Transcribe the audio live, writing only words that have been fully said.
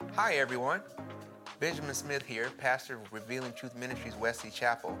Hi everyone, Benjamin Smith here, pastor of Revealing Truth Ministries, Wesley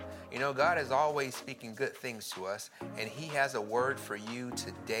Chapel. You know, God is always speaking good things to us, and He has a word for you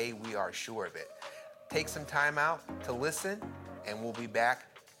today. We are sure of it. Take some time out to listen, and we'll be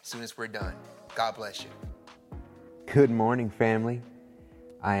back as soon as we're done. God bless you. Good morning, family.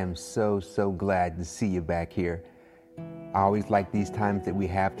 I am so glad to see you back here. I always like these times that we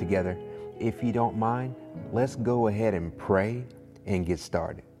have together. If you don't mind, let's go ahead and pray and get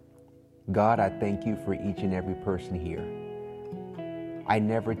started. God, I thank you for each and every person here. I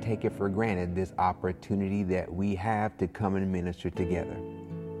never take it for granted this opportunity that we have to come and minister together.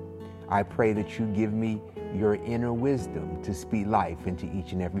 I pray that you give me your inner wisdom to speak life into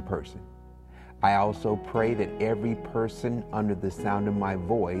each and every person. I also pray that every person under the sound of my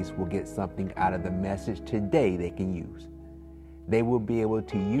voice will get something out of the message today they can use. They will be able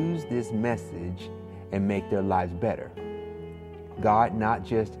to use this message and make their lives better. God, not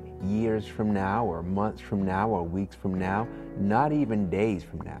just years from now or months from now or weeks from now, not even days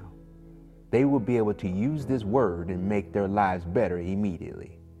from now. They will be able to use this word and make their lives better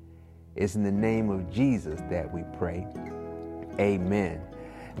immediately. It's in the name of Jesus that we pray. Amen.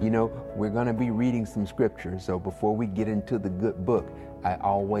 You know, we're going to be reading some scripture, so before we get into the good book, I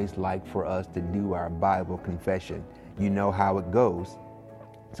always like for us to do our Bible confession. You know how it goes,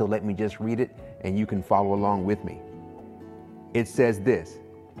 so let me just read it and you can follow along with me. It says this.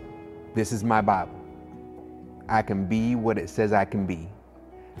 This is my Bible. I can be what it says I can be.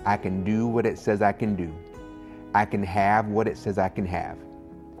 I can do what it says I can do. I can have what it says I can have.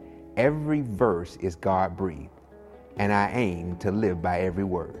 Every verse is God-breathed, and I aim to live by every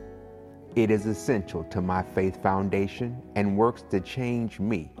word. It is essential to my faith foundation and works to change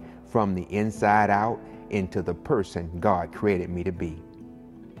me from the inside out into the person God created me to be.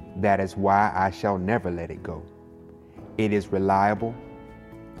 That is why I shall never let it go. It is reliable.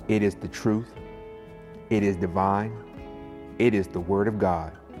 It is the truth. It is divine. It is the Word of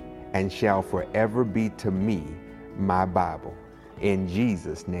God and shall forever be to me my Bible. In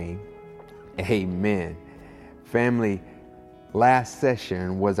Jesus' name, amen. Family, last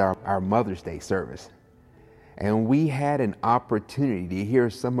session was our Mother's Day service, and we had an opportunity to hear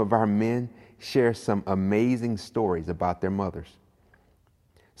some of our men share some amazing stories about their mothers.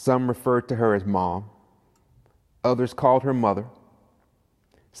 Some referred to her as mom. Others called her mother.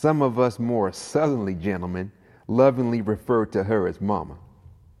 Some of us more southernly gentlemen lovingly referred to her as mama.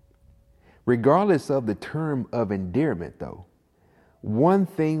 Regardless of the term of endearment, though, one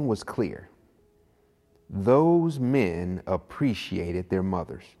thing was clear. Those men appreciated their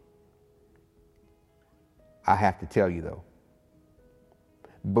mothers. I have to tell you, though,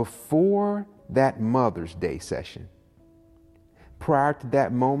 before that Mother's Day session, prior to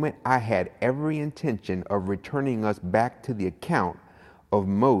that moment, I had every intention of returning us back to the account of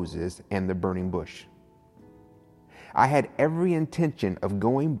Moses and the burning bush. I had every intention of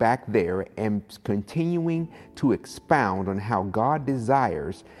going back there and continuing to expound on how God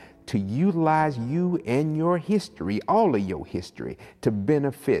desires to utilize you and your history, all of your history, to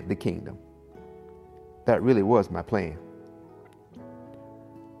benefit the kingdom. That really was my plan.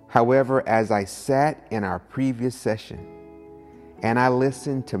 However, as I sat in our previous session and I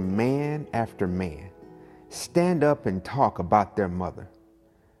listened to man after man stand up and talk about their mother,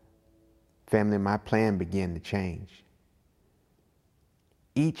 family, my plan began to change.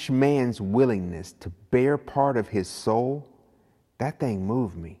 Each man's willingness to bear part of his soul, that thing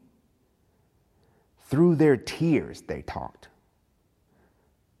moved me. Through their tears, they talked.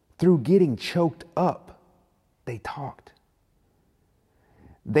 Through getting choked up, they talked.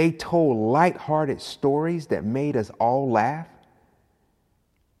 They told lighthearted stories that made us all laugh.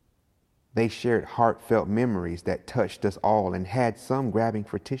 They shared heartfelt memories that touched us all and had some grabbing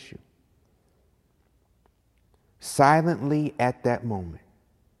for tissue. Silently at that moment,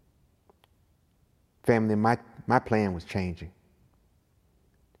 family, my plan was changing.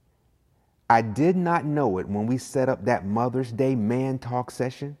 I did not know it when we set up that Mother's Day Man Talk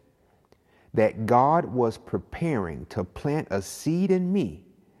session that God was preparing to plant a seed in me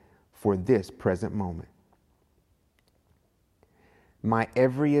for this present moment. My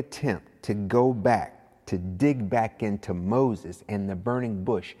every attempt to go back, to dig back into Moses and the burning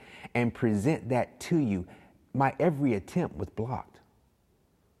bush and present that to you, my every attempt was blocked.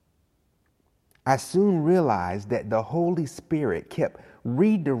 I soon realized that the Holy Spirit kept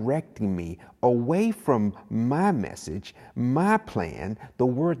redirecting me away from my message, my plan, the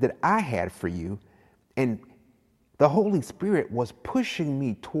word that I had for you, and the Holy Spirit was pushing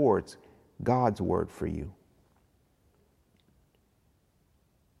me towards God's word for you.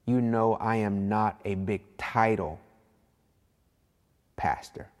 You know, I am not a big title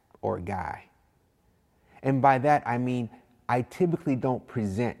pastor. or guy. And by that, I mean, I typically don't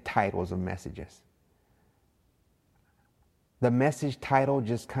present titles of messages. The message title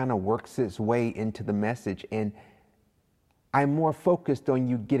just kind of works its way into the message, and I'm more focused on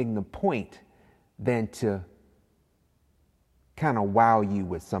you getting the point than to kind of wow you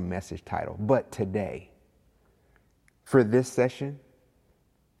with some message title. But today, for this session,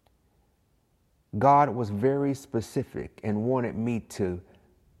 God was very specific and wanted me to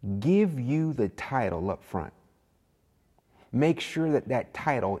give you the title up front. Make sure that that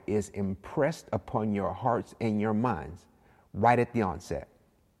title is impressed upon your hearts and your minds right at the onset.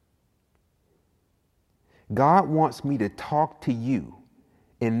 God wants me to talk to you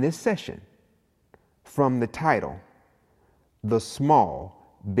in this session from the title, The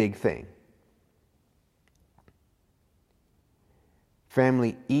Small Big Thing.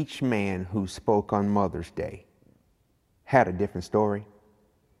 Family, each man who spoke on Mother's Day had a different story.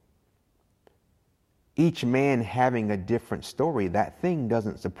 Each man having a different story, that thing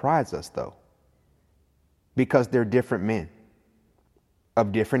doesn't surprise us though, because they're different men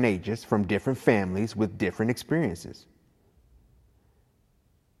of different ages, from different families with different experiences.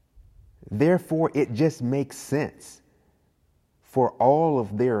 Therefore, it just makes sense for all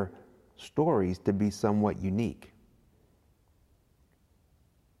of their stories to be somewhat unique.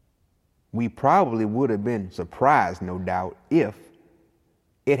 We probably would have been surprised, no doubt, if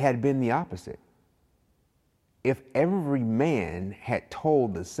it had been the opposite. If every man had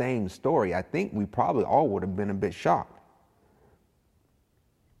told the same story, I think we probably all would have been a bit shocked.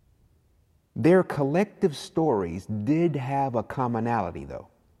 Their collective stories did have a commonality, though.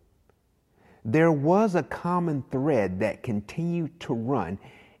 There was a common thread that continued to run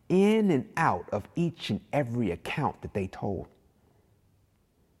in and out of each and every account that they told.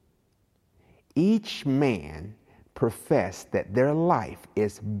 Each man professed that their life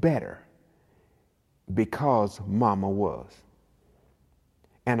is better because mama was.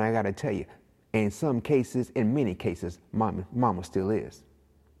 And I got to tell you, in some cases, in many cases, mama still is.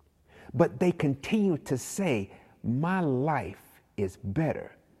 But they continue to say, my life is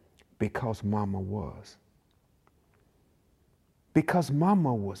better because mama was. Because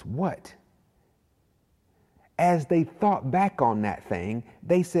mama was what? As they thought back on that thing,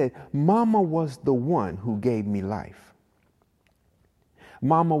 they said, mama was the one who gave me life.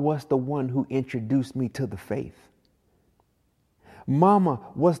 Mama was the one who introduced me to the faith. Mama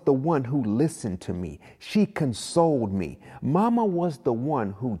was the one who listened to me. She consoled me. Mama was the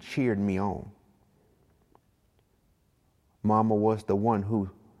one who cheered me on. Mama was the one who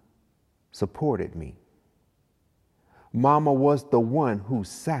supported me. Mama was the one who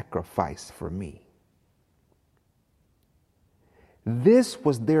sacrificed for me. This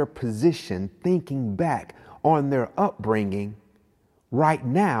was their position thinking back on their upbringing right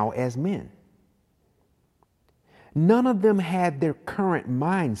now as men. None of them had their current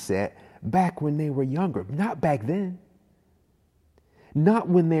mindset back when they were younger. Not back then. Not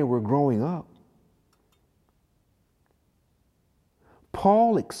when they were growing up.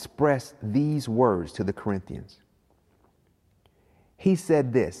 Paul expressed these words to the Corinthians. He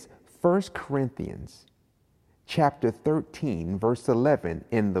said this, 1 Corinthians chapter 13, verse 11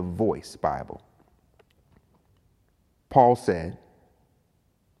 in the Voice Bible. Paul said,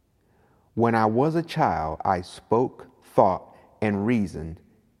 when I was a child, I spoke, thought, and reasoned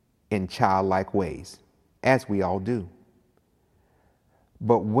in childlike ways, as we all do.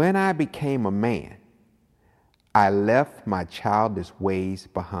 But when I became a man, I left my childish ways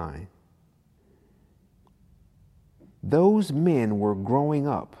behind. Those men were growing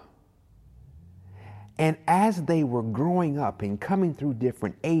up. And as they were growing up and coming through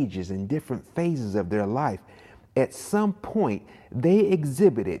different ages and different phases of their life, at some point they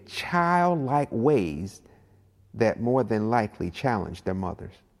exhibited childlike ways that more than likely challenged their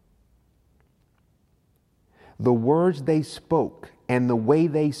mothers. The words they spoke and the way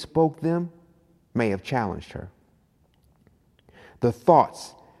they spoke them may have challenged her. The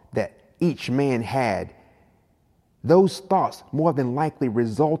thoughts that each man had, those thoughts more than likely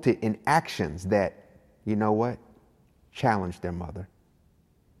resulted in actions that, you know what, challenged their mother.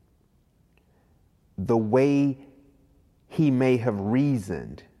 The way he may have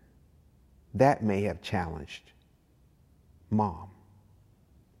reasoned, that may have challenged mom.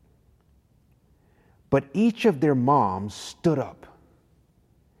 But each of their moms stood up.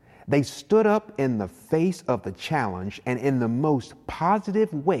 They stood up in the face of the challenge and in the most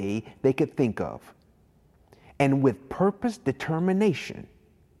positive way they could think of. And with purpose, determination,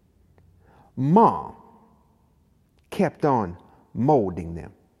 mom kept on molding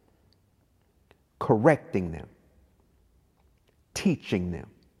them, correcting them, teaching them,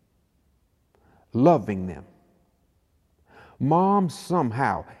 loving them. Mom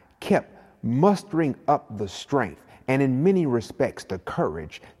somehow kept mustering up the strength and in many respects the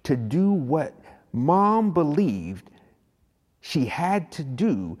courage to do what Mom believed she had to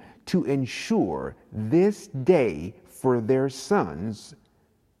do to ensure this day for their sons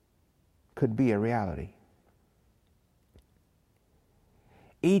could be a reality.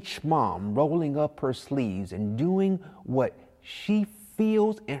 Each mom rolling up her sleeves and doing what she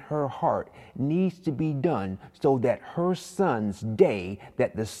feels in her heart needs to be done so that her son's day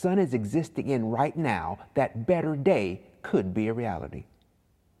that the son is existing in right now, that better day, could be a reality.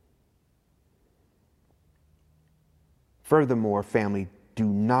 Furthermore, family, do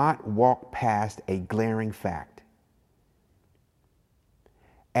not walk past a glaring fact.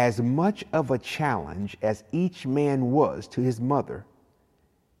 As much of a challenge as each man was to his mother,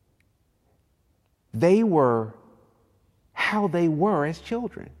 they were how they were as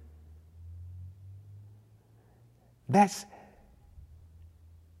children. That's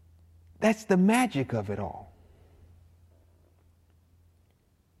the magic of it all.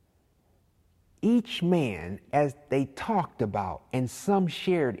 Each man, as they talked about, and some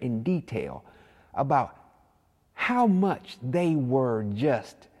shared in detail about how much they were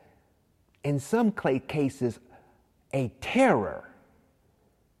just, in some cases, a terror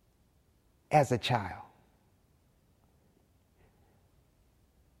as a child.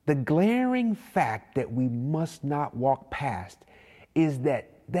 The glaring fact that we must not walk past is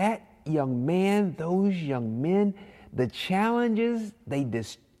that young man, those young men, the challenges they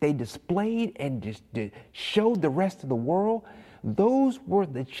displayed and just showed the rest of the world, those were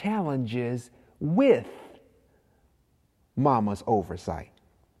the challenges with Mama's oversight.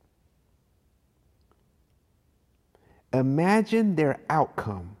 Imagine their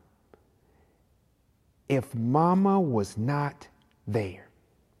outcome if Mama was not there.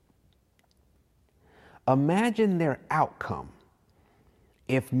 Imagine their outcome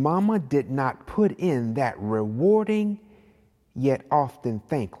if Mama did not put in that rewarding yet often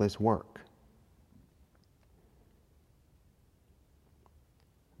thankless work.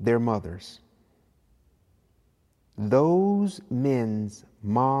 Their mothers, those men's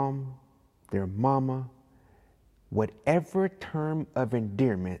mom, their mama, whatever term of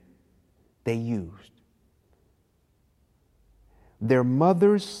endearment they used, their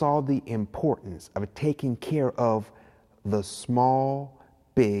mothers saw the importance of taking care of the small,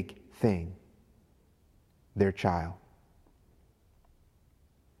 big thing, their child.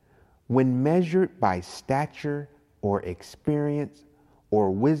 When measured by stature or experience or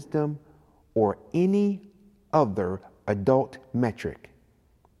wisdom or any other adult metric,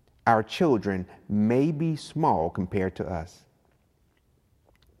 our children may be small compared to us.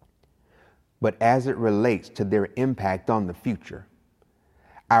 But as it relates to their impact on the future,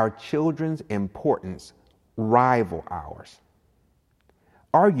 our children's importance rival ours.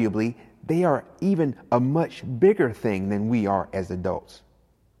 Arguably, they are even a much bigger thing than we are as adults.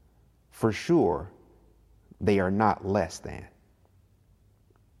 For sure, they are not less than.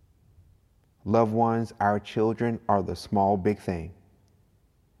 Loved ones, our children are the small, big thing.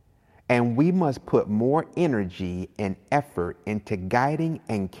 And we must put more energy and effort into guiding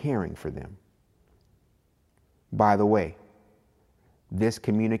and caring for them. By the way, this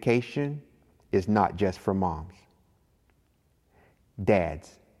communication is not just for moms.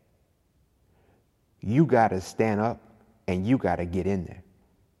 Dads, you got to stand up and you got to get in there.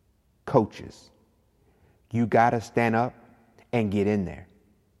 Coaches, you got to stand up and get in there.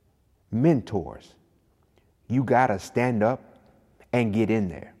 Mentors, you got to stand up and get in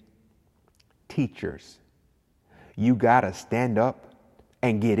there. Teachers, you got to stand up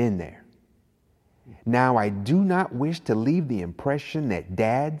and get in there. Now, I do not wish to leave the impression that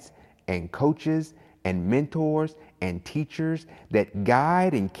dads and coaches and mentors and teachers that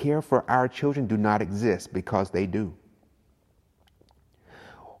guide and care for our children do not exist, because they do.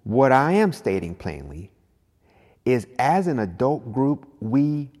 What I am stating plainly is, as an adult group,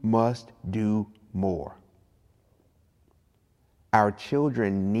 we must do more. Our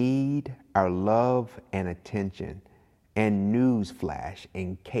children need our love and attention. And newsflash,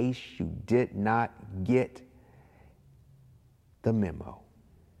 in case you did not get the memo,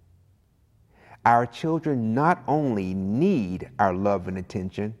 our children not only need our love and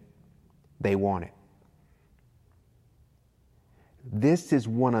attention, they want it. This is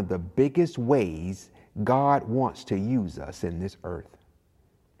one of the biggest ways God wants to use us in this earth.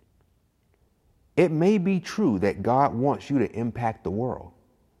 It may be true that God wants you to impact the world,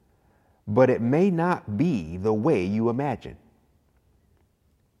 but it may not be the way you imagine.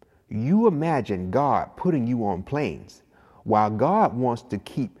 You imagine God putting you on planes, while God wants to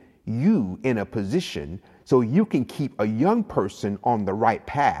keep you in a position so you can keep a young person on the right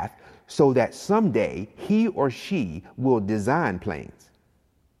path so that someday he or she will design planes.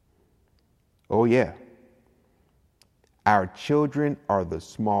 Oh yeah. Our children are the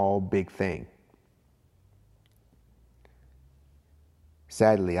small, big thing.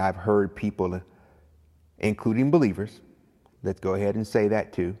 Sadly, I've heard people, including believers, let's go ahead and say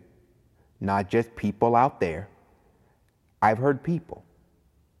that too, not just people out there. I've heard people,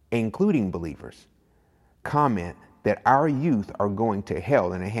 including believers, comment that our youth are going to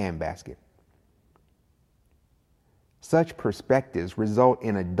hell in a handbasket. Such perspectives result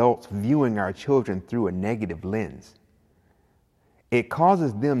in adults viewing our children through a negative lens. It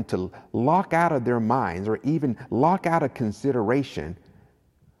causes them to lock out of their minds or even lock out of consideration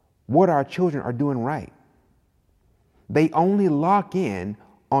what our children are doing right. They only lock in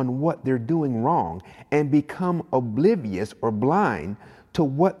on what they're doing wrong and become oblivious or blind to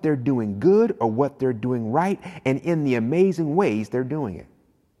what they're doing good or what they're doing right and in the amazing ways they're doing it.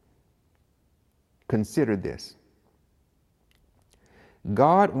 Consider this.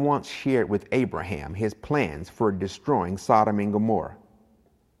 God once shared with Abraham his plans for destroying Sodom and Gomorrah.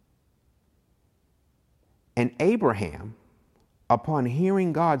 And Abraham, upon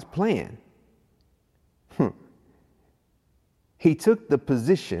hearing God's plan, he took the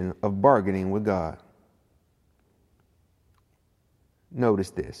position of bargaining with God.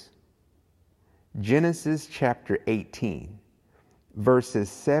 Notice this. Genesis chapter 18, verses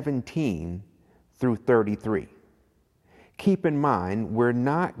 17 through 33. Keep in mind, we're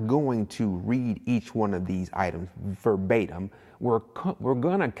not going to read each one of these items verbatim. We're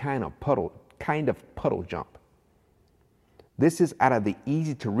going to kind of puddle jump. This is out of the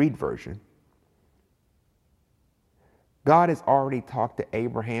easy to read version. God has already talked to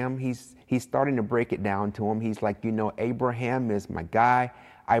Abraham. He's starting to break it down to him. He's like, Abraham is my guy.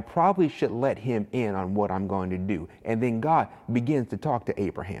 I probably should let him in on what I'm going to do. And then God begins to talk to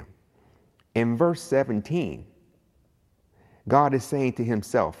Abraham. In verse 17, God is saying to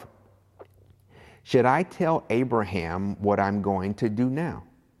himself, should I tell Abraham what I'm going to do now?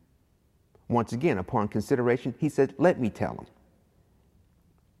 Once again, upon consideration, he said, let me tell him.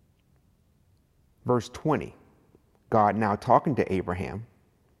 Verse 20, God now talking to Abraham,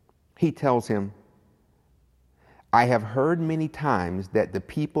 he tells him, I have heard many times that the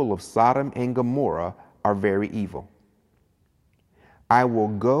people of Sodom and Gomorrah are very evil. I will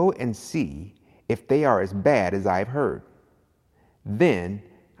go and see if they are as bad as I've heard. Then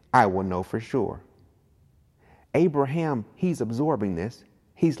I will know for sure. Abraham, he's absorbing this.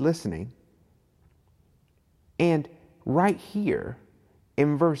 He's listening. And right here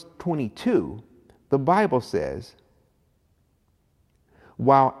in verse 22, the Bible says,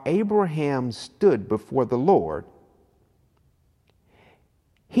 while Abraham stood before the Lord,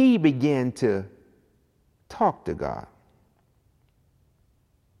 he began to talk to God.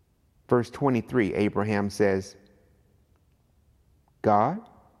 Verse 23, Abraham says, God,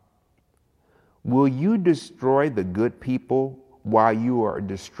 will you destroy the good people while you are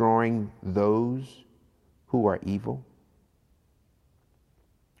destroying those who are evil?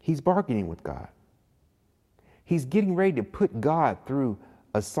 He's bargaining with God. He's getting ready to put God through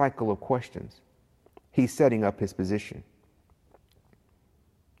a cycle of questions. He's setting up his position.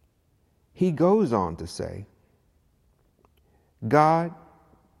 He goes on to say, God,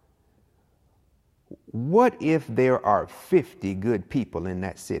 what if there are 50 good people in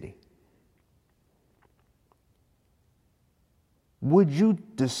that city? Would you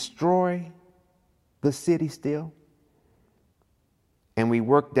destroy the city still? And we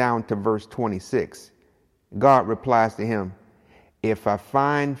work down to verse 26. God replies to him, if I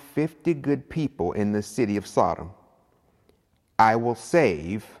find 50 good people in the city of Sodom, I will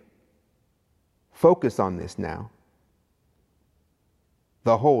save, focus on this now,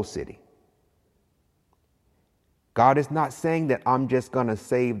 the whole city. God is not saying that I'm just going to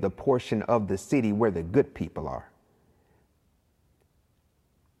save the portion of the city where the good people are.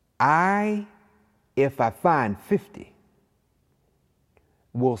 If I find 50,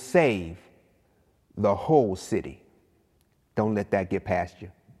 will save the whole city. Don't let that get past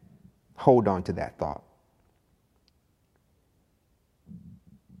you. Hold on to that thought.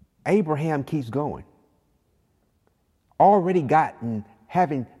 Abraham keeps going.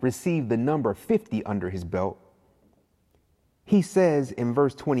 Having received the number 50 under his belt, he says in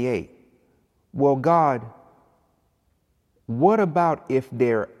verse 28, well, God, what about if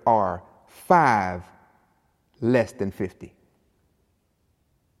there are 5 less than 50?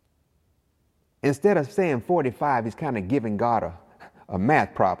 Instead of saying 45, he's kind of giving God a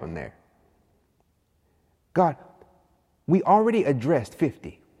math problem there. God, we already addressed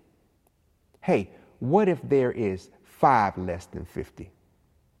 50. Hey, what if there is 5 less than 50?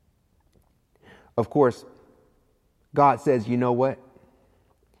 Of course, God says, you know what?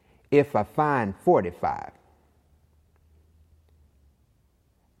 If I find 45,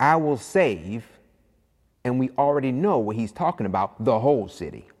 I will save, and we already know what he's talking about, the whole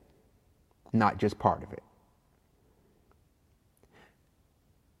city, not just part of it.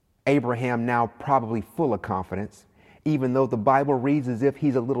 Abraham now probably full of confidence, even though the Bible reads as if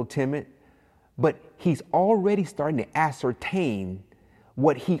he's a little timid, but he's already starting to ascertain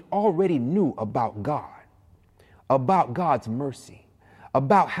what he already knew about God, about God's mercy,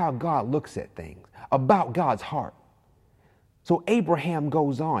 about how God looks at things, about God's heart. So Abraham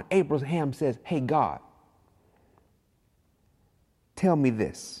goes on. Abraham says, hey, God, tell me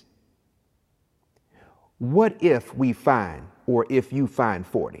this. What if we find, or if you find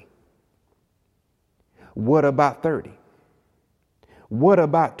 40? What about 30? What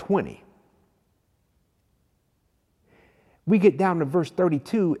about 20? We get down to verse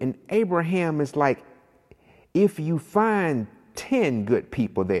 32, and Abraham is like, if you find 10 good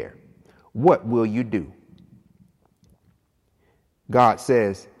people there, what will you do? God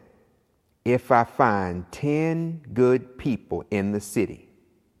says, if I find 10 good people in the city,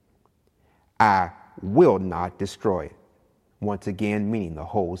 I will not destroy it. Once again, meaning the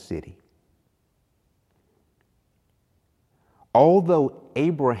whole city. Although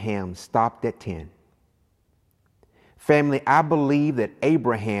Abraham stopped at 10, family, I believe that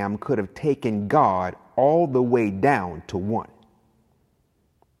Abraham could have taken God all the way down to 1.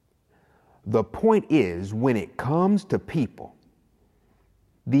 The point is, when it comes to people,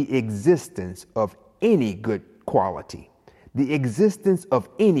 the existence of any good quality, the existence of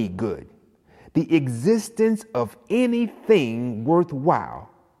any good, the existence of anything worthwhile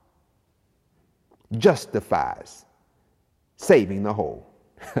justifies saving the whole.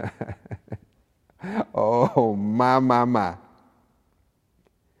 Oh, my.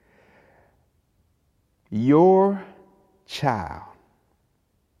 Your child,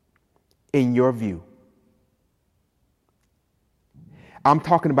 in your view, I'm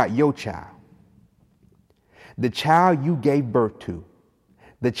talking about your child, the child you gave birth to,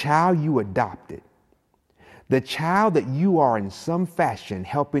 the child you adopted, the child that you are in some fashion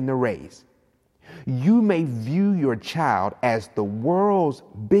helping to raise. You may view your child as the world's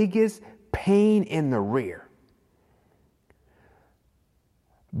biggest pain in the rear.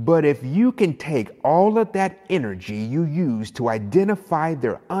 But if you can take all of that energy you use to identify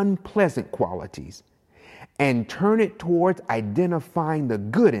their unpleasant qualities and turn it towards identifying the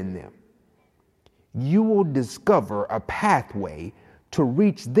good in them, you will discover a pathway to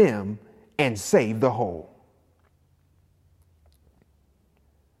reach them and save the whole.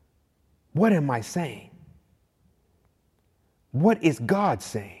 What am I saying? What is God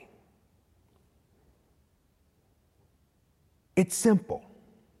saying? It's simple.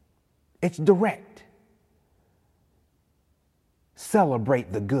 It's direct.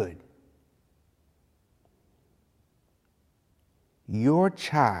 Celebrate the good. Your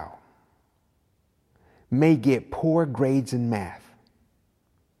child may get poor grades in math,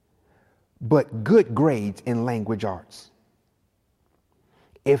 but good grades in language arts.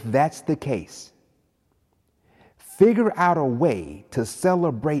 If that's the case, figure out a way to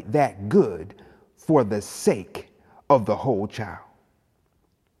celebrate that good for the sake of the whole child.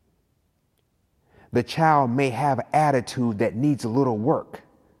 The child may have an attitude that needs a little work,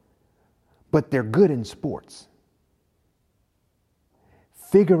 but they're good in sports.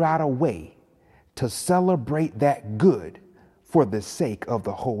 Figure out a way to celebrate that good for the sake of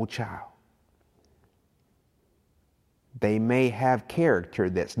the whole child. They may have character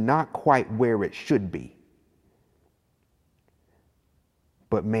that's not quite where it should be,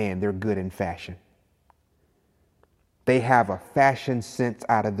 but man, they're good in fashion. They have a fashion sense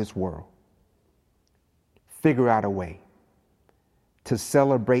out of this world. Figure out a way to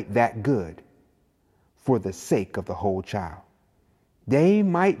celebrate that good for the sake of the whole child. They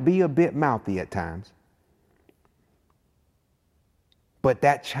might be a bit mouthy at times, but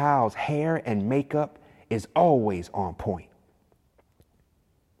that child's hair and makeup is always on point.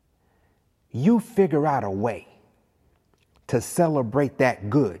 You figure out a way to celebrate that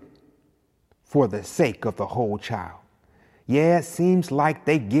good for the sake of the whole child. Yeah, it seems like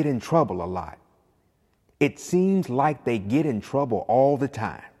they get in trouble a lot. It seems like they get in trouble all the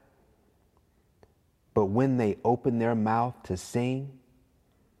time. But when they open their mouth to sing,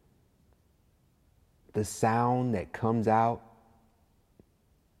 the sound that comes out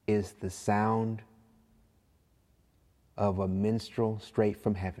is the sound of a minstrel straight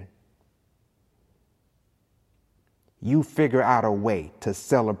from heaven. You figure out a way to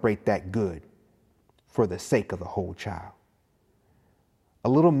celebrate that good for the sake of the whole child. A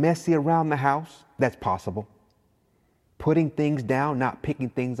little messy around the house, that's possible. Putting things down, not picking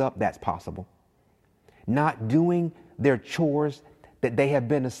things up, that's possible. Not doing their chores that they have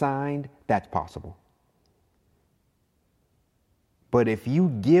been assigned, that's possible. But if you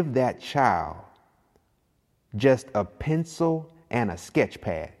give that child just a pencil and a sketch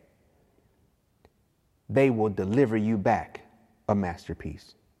pad, they will deliver you back a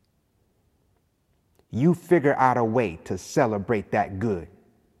masterpiece. You figure out a way to celebrate that good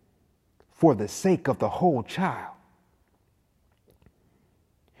for the sake of the whole child.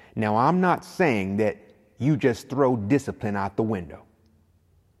 Now, I'm not saying that you just throw discipline out the window.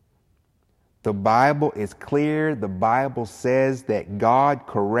 The Bible is clear. The Bible says that God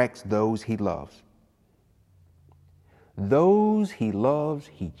corrects those he loves. Those he loves,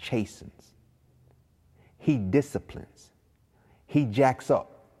 he chastens. He disciplines. He jacks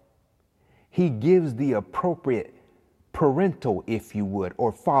up. He gives the appropriate parental, if you would,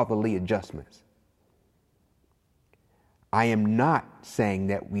 or fatherly adjustments. I am not saying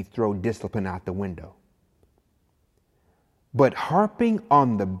that we throw discipline out the window. But harping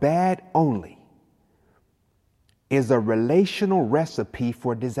on the bad only is a relational recipe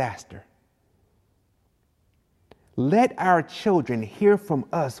for disaster. Let our children hear from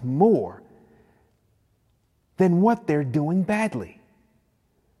us more than what they're doing badly.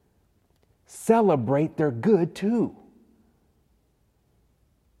 Celebrate their good too.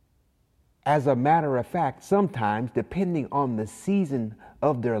 As a matter of fact, sometimes, depending on the season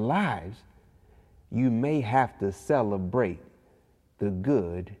of their lives, you may have to celebrate the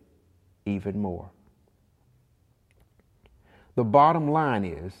good even more. The bottom line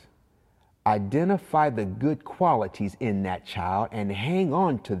is, identify the good qualities in that child and hang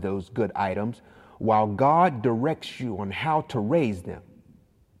on to those good items while God directs you on how to raise them.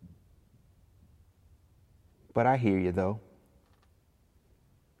 But I hear you though.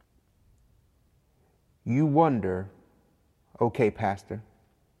 You wonder, okay, Pastor,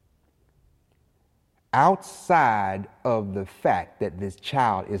 outside of the fact that this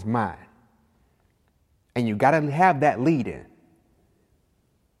child is mine, and you got to have that lead in,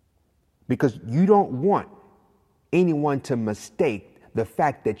 because you don't want anyone to mistake the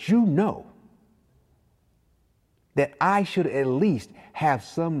fact that you know that I should at least have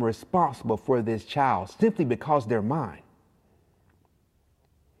some responsible for this child simply because they're mine.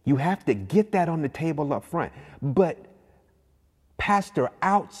 You have to get that on the table up front. But, Pastor,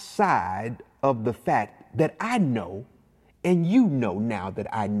 outside of the fact that I know, and you know now that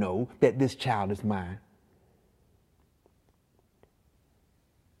I know that this child is mine,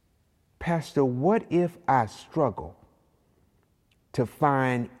 Pastor, what if I struggle to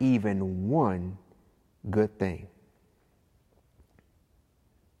find even one good thing?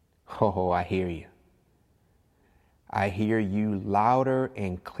 Oh, I hear you. I hear you louder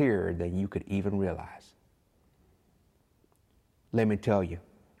and clearer than you could even realize. Let me tell you,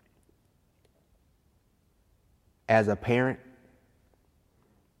 as a parent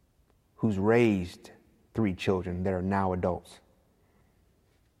who's raised 3 children that are now adults,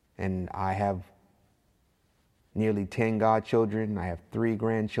 and I have nearly 10 godchildren, I have 3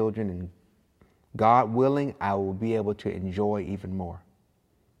 grandchildren, and God willing, I will be able to enjoy even more.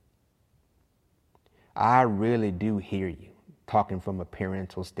 I really do hear you talking from a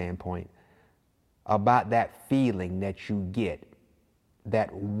parental standpoint about that feeling that you get,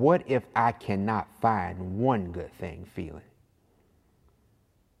 that what if I cannot find one good thing feeling.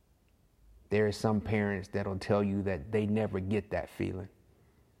 There are some parents that'll tell you that they never get that feeling.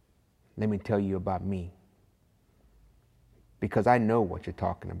 Let me tell you about me, because I know what you're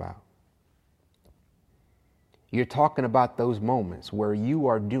talking about. You're talking about those moments where you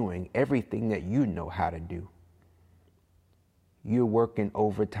are doing everything that you know how to do. You're working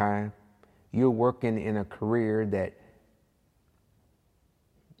overtime. You're working in a career that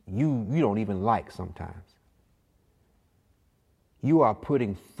you don't even like sometimes. You are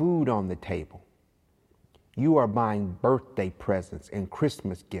putting food on the table. You are buying birthday presents and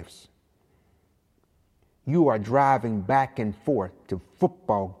Christmas gifts. You are driving back and forth to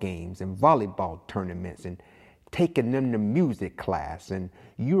football games and volleyball tournaments and taking them to music class, and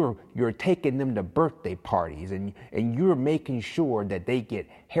you're taking them to birthday parties, and you're making sure that they get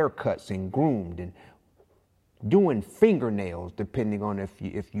haircuts and groomed and doing fingernails, depending on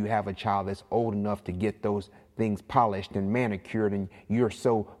if you have a child that's old enough to get those things polished and manicured, and you're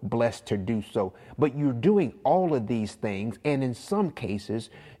so blessed to do so. But you're doing all of these things, and in some cases,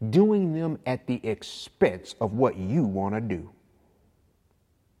 doing them at the expense of what you want to do.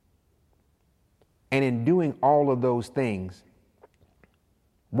 And in doing all of those things,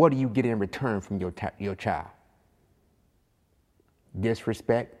 what do you get in return from your child?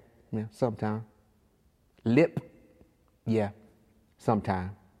 Disrespect? Yeah, sometimes. Lip? Yeah,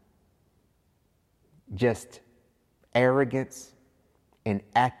 sometimes. Just arrogance and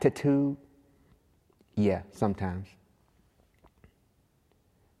attitude? Yeah, sometimes.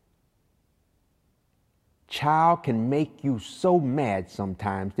 Child can make you so mad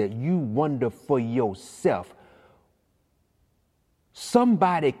sometimes that you wonder for yourself.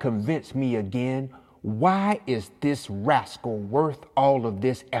 Somebody convince me again, why is this rascal worth all of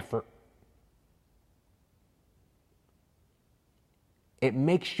this effort? It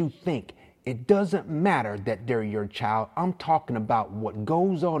makes you think. It doesn't matter that they're your child. I'm talking about what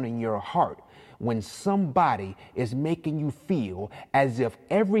goes on in your heart when somebody is making you feel as if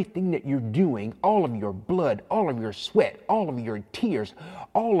everything that you're doing, all of your blood, all of your sweat, all of your tears,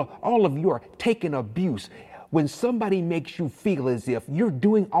 all of your taking abuse, when somebody makes you feel as if you're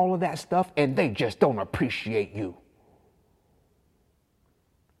doing all of that stuff and they just don't appreciate you.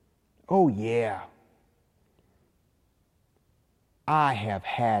 Oh yeah. I have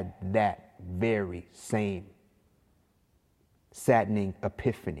had that very same saddening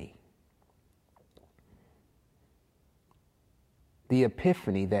epiphany. The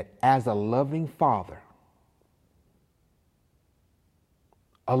epiphany that as a loving father,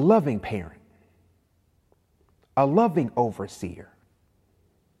 a loving parent, a loving overseer,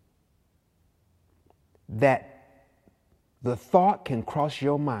 that the thought can cross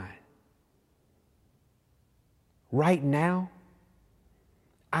your mind. Right now,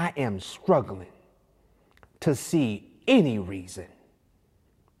 I am struggling to see any reason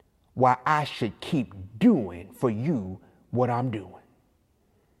why I should keep doing for you what I'm doing.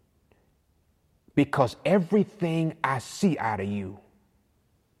 Because everything I see out of you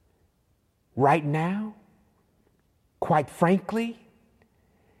right now, quite frankly,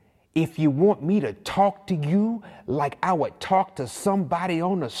 if you want me to talk to you like I would talk to somebody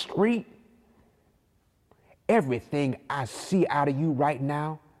on the street, everything I see out of you right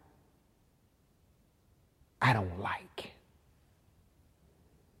now, I don't like.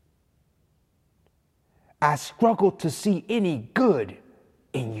 I struggle to see any good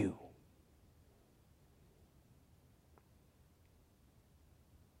in you.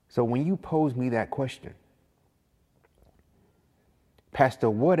 So when you pose me that question, Pastor,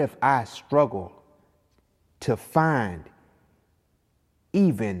 what if I struggle to find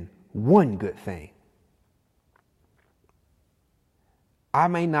even one good thing? I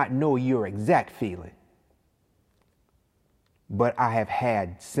may not know your exact feeling, but I have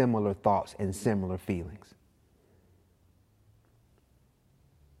had similar thoughts and similar feelings.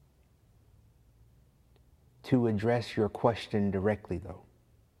 To address your question directly, though,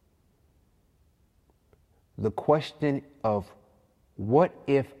 the question of what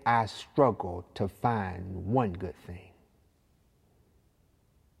if I struggle to find one good thing?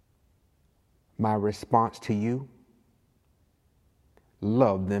 My response to you,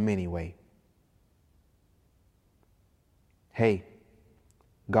 love them anyway. Hey,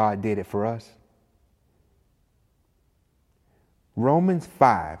 God did it for us. Romans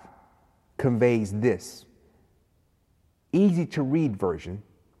 5 conveys this. Easy to read version.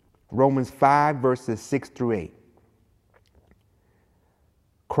 Romans 5 verses 6 through 8.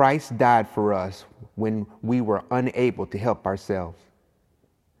 Christ died for us when we were unable to help ourselves.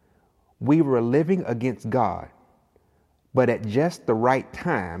 We were living against God, but at just the right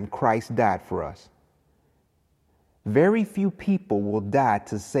time, Christ died for us. Very few people will die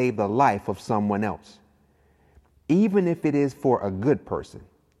to save the life of someone else, even if it is for a good person.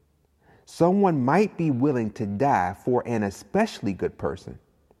 Someone might be willing to die for an especially good person,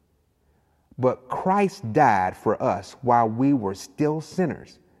 but Christ died for us while we were still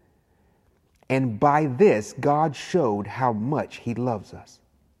sinners. And by this, God showed how much He loves us.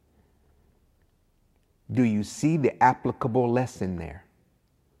 Do you see the applicable lesson there?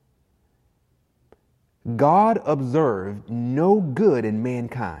 God observed no good in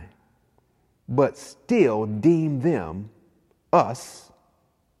mankind, but still deemed them, us,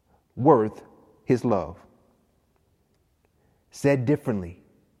 worth His love. Said differently,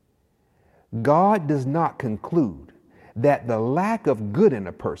 God does not conclude that the lack of good in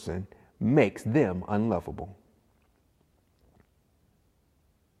a person makes them unlovable.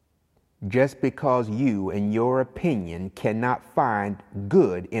 Just because you, in your opinion, cannot find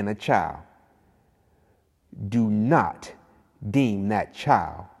good in a child, do not deem that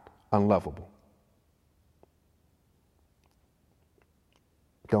child unlovable.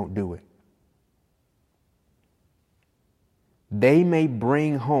 Don't do it. They may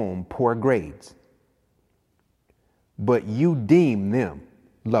bring home poor grades, but you deem them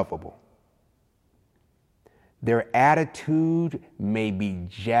lovable. Their attitude may be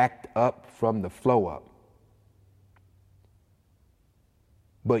jacked up from the flow up,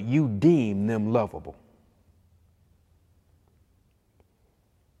 but you deem them lovable.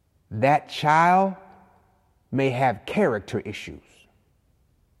 That child may have character issues,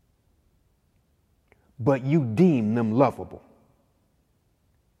 but you deem them lovable.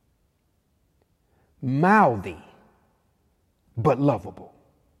 Mouthy, but lovable.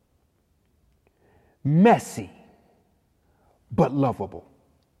 Messy, but lovable.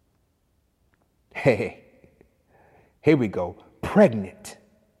 Hey, here we go. Pregnant,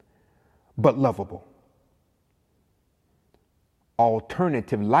 but lovable.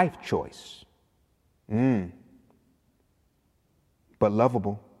 Alternative life choice, but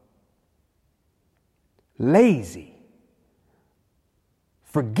lovable. Lazy,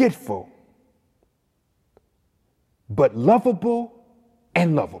 forgetful, but lovable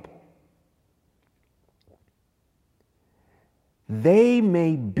and lovable. They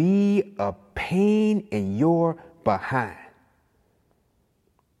may be a pain in your behind,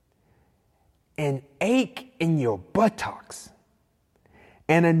 an ache in your buttocks,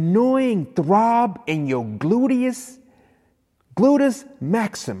 an annoying throb in your gluteus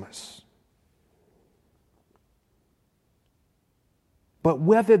maximus. But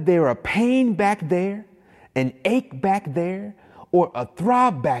whether they're a pain back there, an ache back there, or a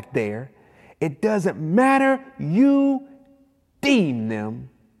throb back there, it doesn't matter. You deem them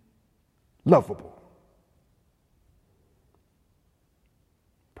lovable.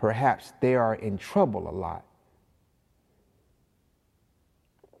 Perhaps they are in trouble a lot.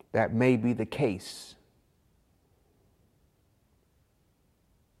 That may be the case.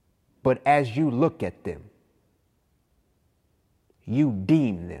 But as you look at them, you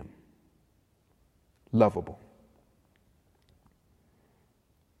deem them lovable.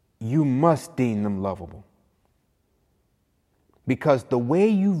 You must deem them lovable, because the way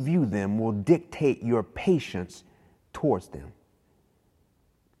you view them will dictate your patience towards them.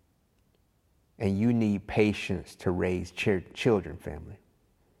 And you need patience to raise children, family.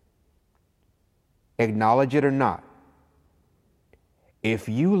 Acknowledge it or not, if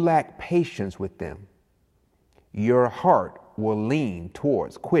you lack patience with them, your heart will lean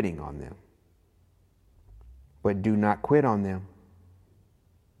towards quitting on them. But do not quit on them.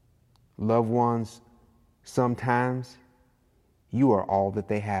 Loved ones, sometimes you are all that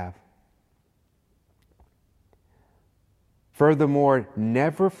they have. Furthermore,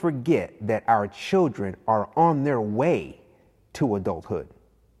 never forget that our children are on their way to adulthood.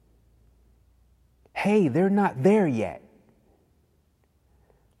 Hey, they're not there yet.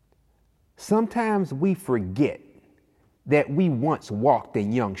 Sometimes we forget that we once walked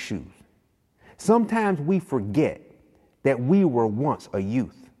in young shoes. Sometimes we forget that we were once a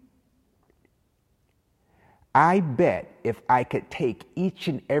youth. I bet if I could take each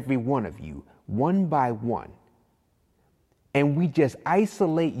and every one of you one by one, and we just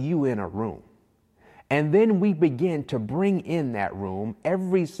isolate you in a room, and then we begin to bring in that room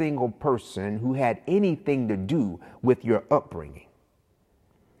every single person who had anything to do with your upbringing.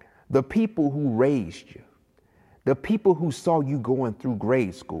 The people who raised you, the people who saw you going through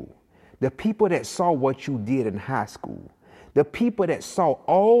grade school, the people that saw what you did in high school, the people that saw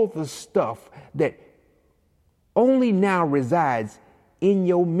all the stuff that only now resides in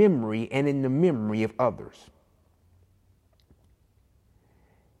your memory and in the memory of others.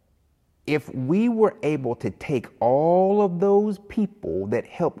 If we were able to take all of those people that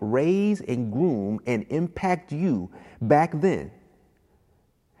helped raise and groom and impact you back then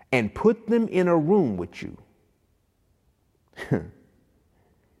and put them in a room with you,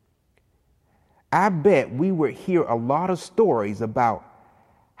 I bet we would hear a lot of stories about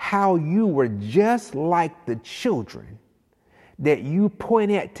how you were just like the children that you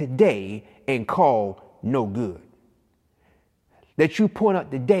point at today and call no good, that you point out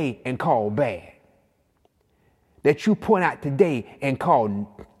today and call bad, that you point out today and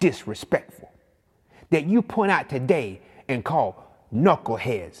call disrespectful, that you point out today and call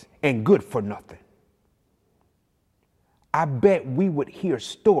knuckleheads and good for nothing. I bet we would hear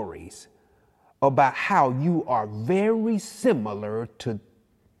stories about how you are very similar to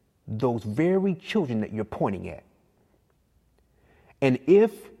those very children that you're pointing at. And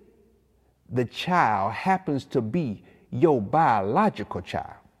if the child happens to be your biological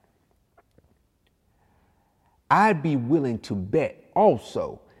child, I'd be willing to bet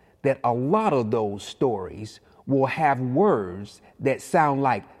also that a lot of those stories will have words that sound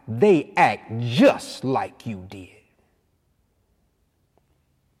like they act just like you did.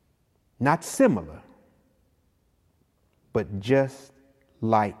 Not similar, but just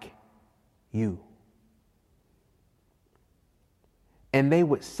like you. And they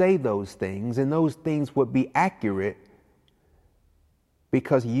would say those things, and those things would be accurate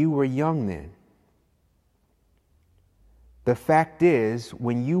because you were young then. The fact is,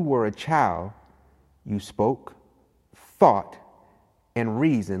 when you were a child, you spoke, thought, and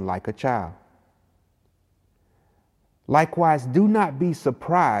reasoned like a child. Likewise, do not be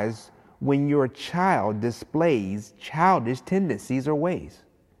surprised when your child displays childish tendencies or ways.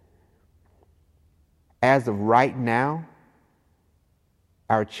 As of right now,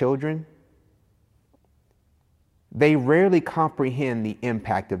 our children, they rarely comprehend the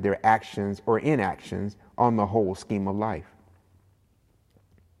impact of their actions or inactions on the whole scheme of life.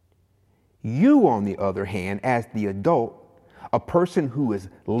 You, on the other hand, as the adult, a person who has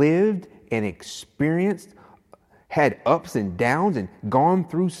lived and experienced, had ups and downs and gone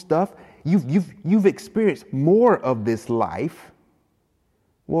through stuff, you've experienced more of this life.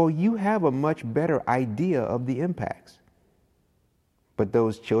 Well, you have a much better idea of the impacts. But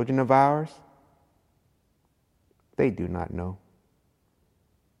those children of ours, they do not know.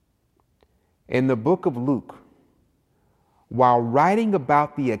 In the book of Luke, while writing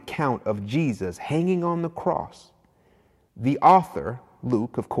about the account of Jesus hanging on the cross, the author,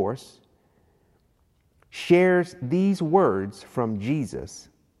 Luke, of course, shares these words from Jesus,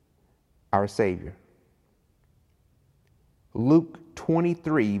 our Savior. Luke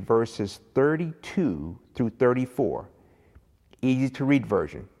 23, verses 32 through 34, easy to read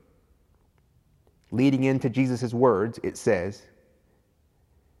version. Leading into Jesus' words, it says,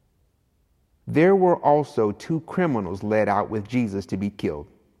 "There were also two criminals led out with Jesus to be killed.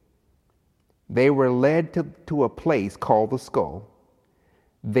 They were led to a place called the Skull.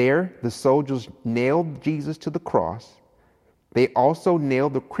 There, the soldiers nailed Jesus to the cross. They also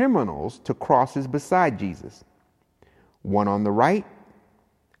nailed the criminals to crosses beside Jesus, one on the right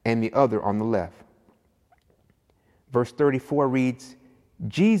and the other on the left." Verse 34 reads,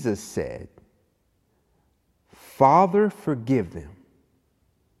 "Jesus said, 'Father, forgive them.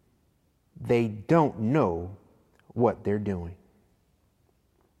 They don't know what they're doing.'"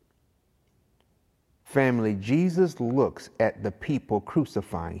 Family, Jesus looks at the people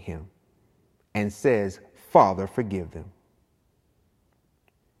crucifying him and says, "Father, forgive them."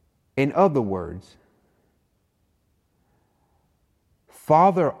 In other words,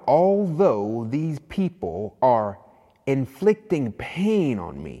 Father, although these people are inflicting pain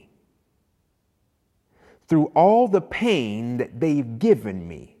on me, through all the pain that they've given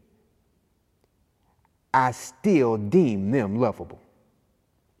me, I still deem them lovable.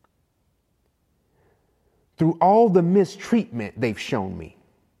 Through all the mistreatment they've shown me,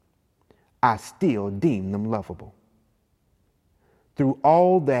 I still deem them lovable. Through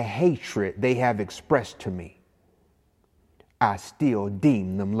all the hatred they have expressed to me, I still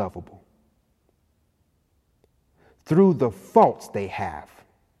deem them lovable. Through the faults they have,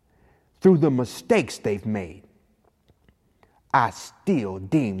 through the mistakes they've made, I still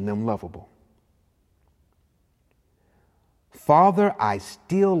deem them lovable. Father, I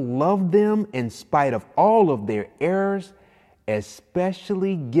still love them in spite of all of their errors,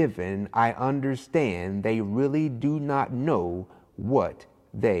 especially given I understand they really do not know what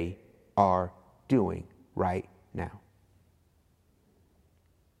they are doing right now.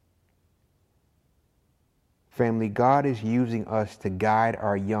 Family, God is using us to guide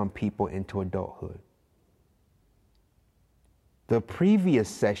our young people into adulthood. The previous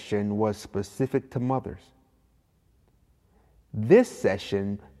session was specific to mothers. This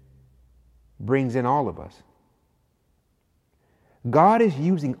session brings in all of us. God is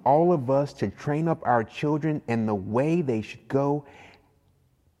using all of us to train up our children in the way they should go.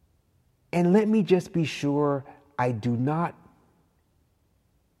 And let me just be sure I do not,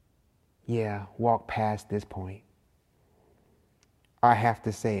 walk past this point. I have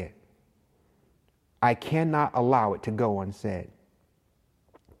to say it. I cannot allow it to go unsaid.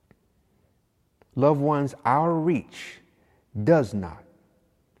 Loved ones, our reach does not,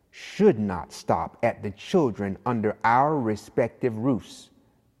 should not stop at the children under our respective roofs,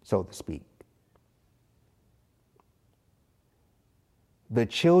 so to speak. The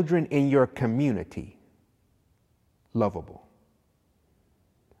children in your community, lovable.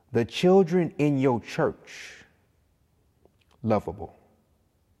 The children in your church, lovable.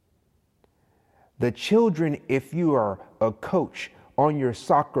 The children, if you are a coach on your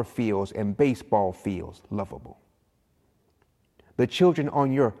soccer fields and baseball fields, lovable. The children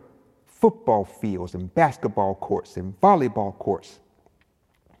on your football fields and basketball courts and volleyball courts,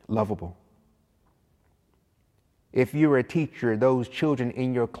 lovable. If you're a teacher, those children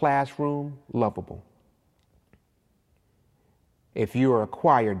in your classroom, lovable. If you are a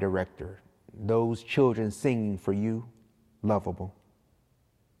choir director, those children singing for you, lovable.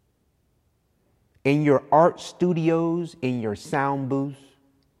 In your art studios, in your sound booths,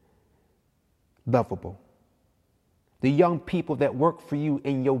 lovable. The young people that work for you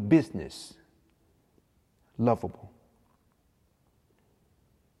in your business, lovable.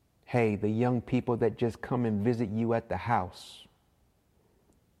 Hey, the young people that just come and visit you at the house,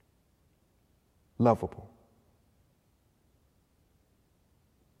 lovable.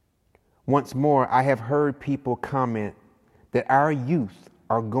 Once more, I have heard people comment that our youth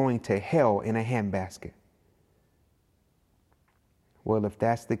are going to hell in a handbasket. Well, if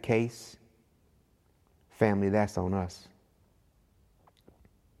that's the case, family, that's on us.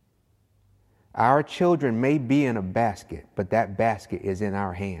 Our children may be in a basket, but that basket is in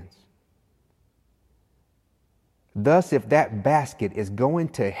our hands. Thus, if that basket is going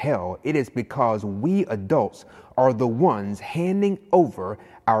to hell, it is because we adults are the ones handing over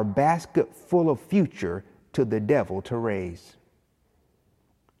our basket full of future to the devil to raise.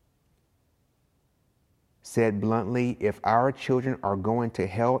 Said bluntly, if our children are going to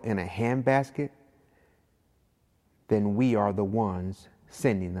hell in a handbasket, then we are the ones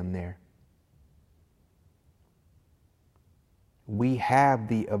sending them there. We have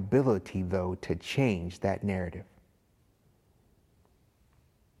the ability, though, to change that narrative.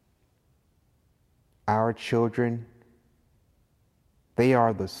 Our children, they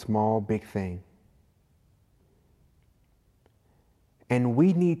are the small, big thing. And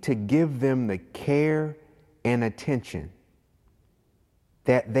we need to give them the care and attention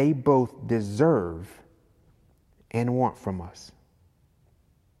that they both deserve and want from us.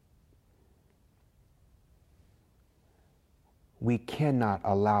 We cannot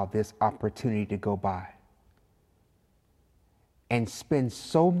allow this opportunity to go by and spend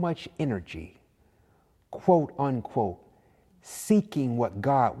so much energy, quote unquote, seeking what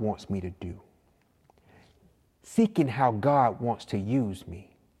God wants me to do, seeking how God wants to use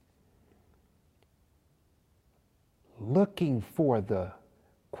me, looking for the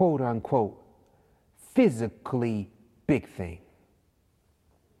quote unquote physically big thing,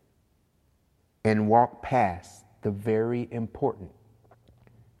 and walk past the very important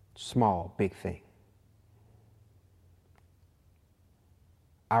small big thing.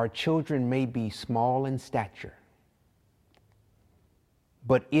 Our children may be small in stature,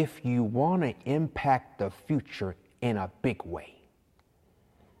 but if you want to impact the future in a big way,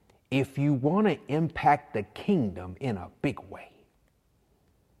 if you want to impact the kingdom in a big way,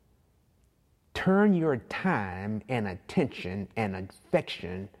 turn your time and attention and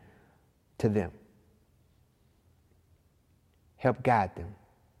affection to them. Help guide them.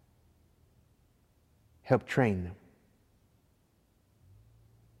 Help train them.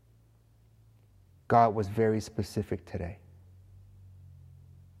 God was very specific today.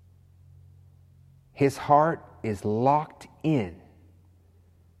 His heart is locked in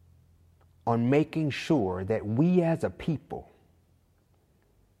on making sure that we as a people,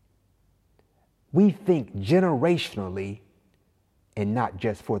 we think generationally and not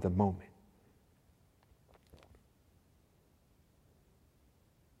just for the moment.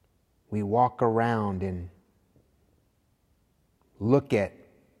 We walk around and look at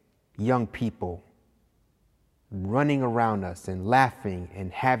young people running around us and laughing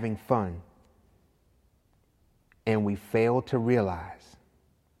and having fun, and we fail to realize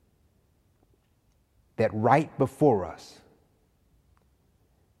that right before us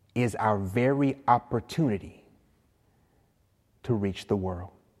is our very opportunity to reach the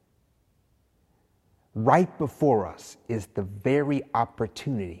world. Right before us is the very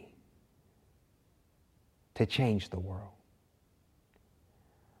opportunity to change the world.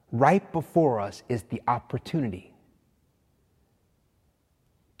 Right before us is the opportunity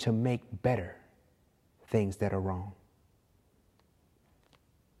to make better things that are wrong.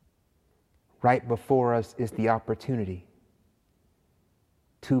 Right before us is the opportunity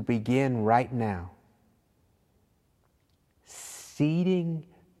to begin right now seeding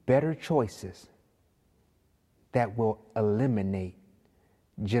better choices that will eliminate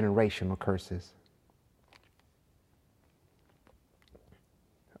generational curses.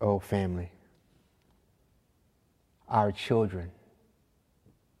 Oh, family, our children,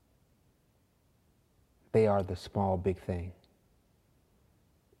 they are the small, big thing.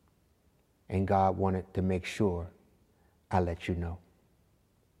 And God wanted to make sure I let you know.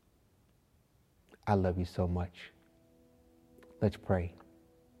 I love you so much. Let's pray.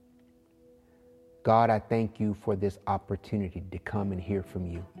 God, I thank you for this opportunity to come and hear from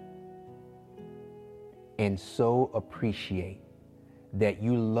you, and so appreciate that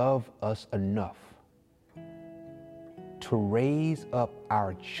you love us enough to raise up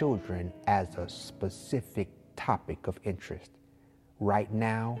our children as a specific topic of interest right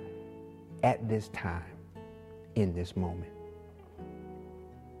now, at this time, in this moment.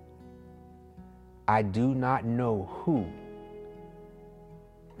 I do not know who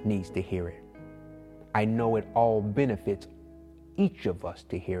needs to hear it. I know it all benefits each of us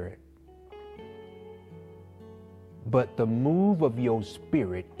to hear it. But the move of your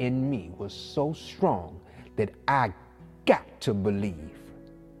spirit in me was so strong that I got to believe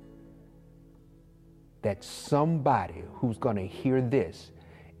that somebody who's going to hear this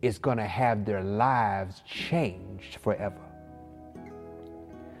is going to have their lives changed forever.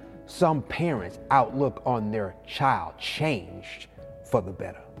 Some parents' outlook on their child changed for the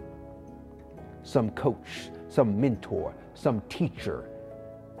better. Some coach, some mentor, some teacher,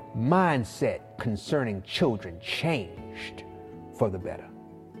 mindset concerning children changed for the better.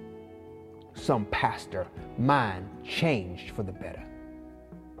 Some pastor, mind changed for the better.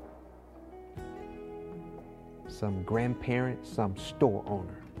 Some grandparent, some store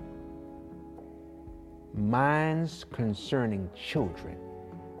owner. Minds concerning children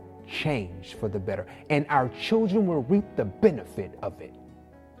changed for the better. And our children will reap the benefit of it.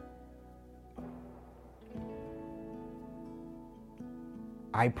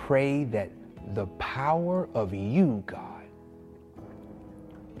 I pray that the power of you, God,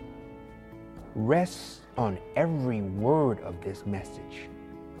 rests on every word of this message.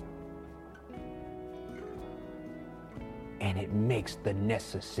 And it makes the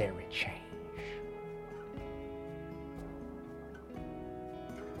necessary change.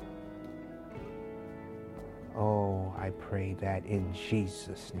 Oh, I pray that in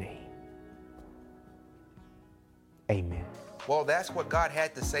Jesus' name. Amen. Well, that's what God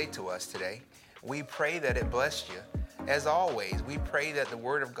had to say to us today. We pray that it blessed you. As always, we pray that the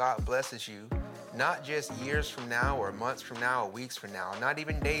Word of God blesses you, not just years from now or months from now or weeks from now, not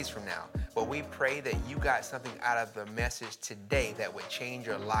even days from now, but we pray that you got something out of the message today that would change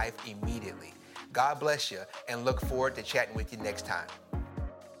your life immediately. God bless you, and look forward to chatting with you next time.